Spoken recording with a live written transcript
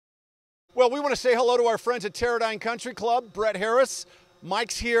Well, we want to say hello to our friends at Terradyne Country Club. Brett Harris,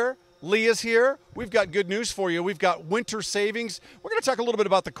 Mike's here, Leah's here. We've got good news for you. We've got winter savings. We're going to talk a little bit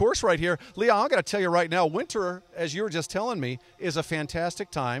about the course right here. Leah, I'm going to tell you right now, winter, as you were just telling me, is a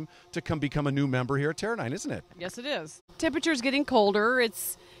fantastic time to come become a new member here at Terradyne, isn't it? Yes, it is. Temperature's getting colder. You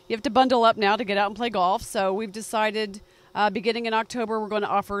have to bundle up now to get out and play golf. So we've decided beginning in October, we're going to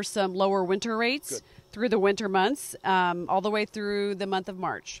offer some lower winter rates through the winter months, all the way through the month of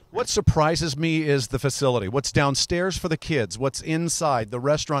March. What surprises me is the facility. What's downstairs for the kids? What's inside the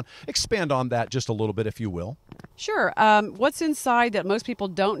restaurant? Expand on that just a little bit, if you will. Sure. What's inside that most people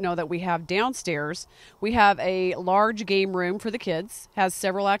don't know that we have downstairs, we have a large game room for the kids. Has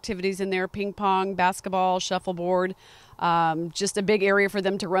several activities in there, ping pong, basketball, shuffleboard, just a big area for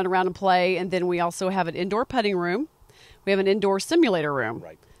them to run around and play. And then we also have an indoor putting room. We have an indoor simulator room.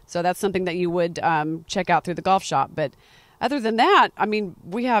 Right. So that's something that you would check out through the golf shop. But other than that, I mean,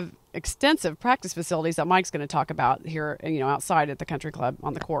 we have extensive practice facilities that Mike's going to talk about here, outside at the country club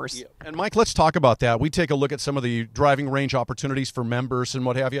on the course. Yeah. And Mike, let's talk about that. We take a look at some of the driving range opportunities for members and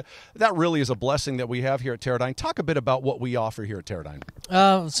what have you. That really is a blessing that we have here at Terradyne. Talk a bit about what we offer here at Terradyne.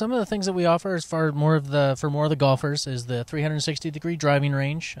 Some of the things that we offer as far more of the golfers is the 360-degree driving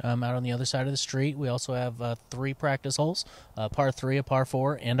range out on the other side of the street. We also have 3 practice holes, a par 3, a par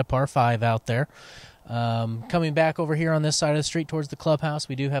 4, and a par 5 out there. Coming back over here on this side of the street towards the clubhouse,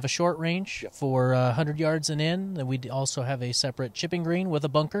 we do have a short range for 100 yards and in. Then we also have a separate chipping green with a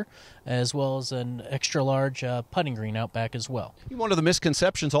bunker, as well as an extra large putting green out back as well. One of the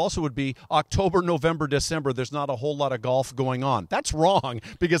misconceptions also would be October, November, December, there's not a whole lot of golf going on. That's wrong,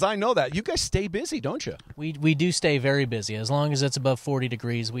 because I know that. You guys stay busy, don't you? We do stay very busy. As long as it's above 40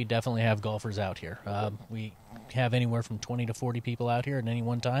 degrees, we definitely have golfers out here. We have anywhere from 20 to 40 people out here at any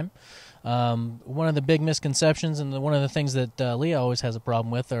one time. One of the big misconceptions, and one of the things that Leah always has a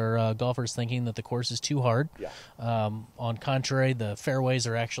problem with, are golfers thinking that the course is too hard. On contrary, the fairways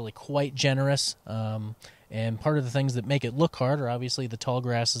are actually quite generous. And part of the things that make it look hard are obviously the tall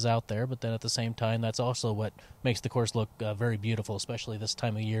grasses out there, but then at the same time, that's also what makes the course look very beautiful, especially this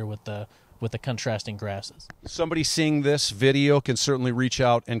time of year with the contrasting grasses. Somebody seeing this video can certainly reach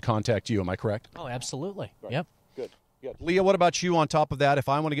out and contact you. Am I correct? Oh, absolutely. Right. Yep. Good. Leah, what about you on top of that? If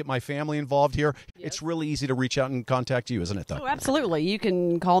I want to get my family involved here, it's really easy to reach out and contact you, isn't it, though? Oh, absolutely. You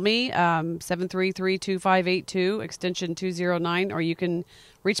can call me, 733-2582, extension 209, or you can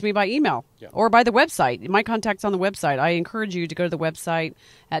reach me by email or by the website. My contact's on the website. I encourage you to go to the website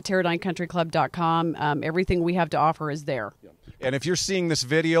at TerradyneCountryClub.com. Everything we have to offer is there. And if you're seeing this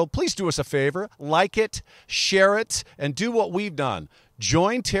video, please do us a favor. Like it, share it, and do what we've done.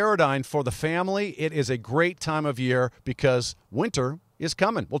 Join Terradyne for the family. It is a great time of year because winter is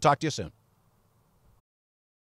coming. We'll talk to you soon.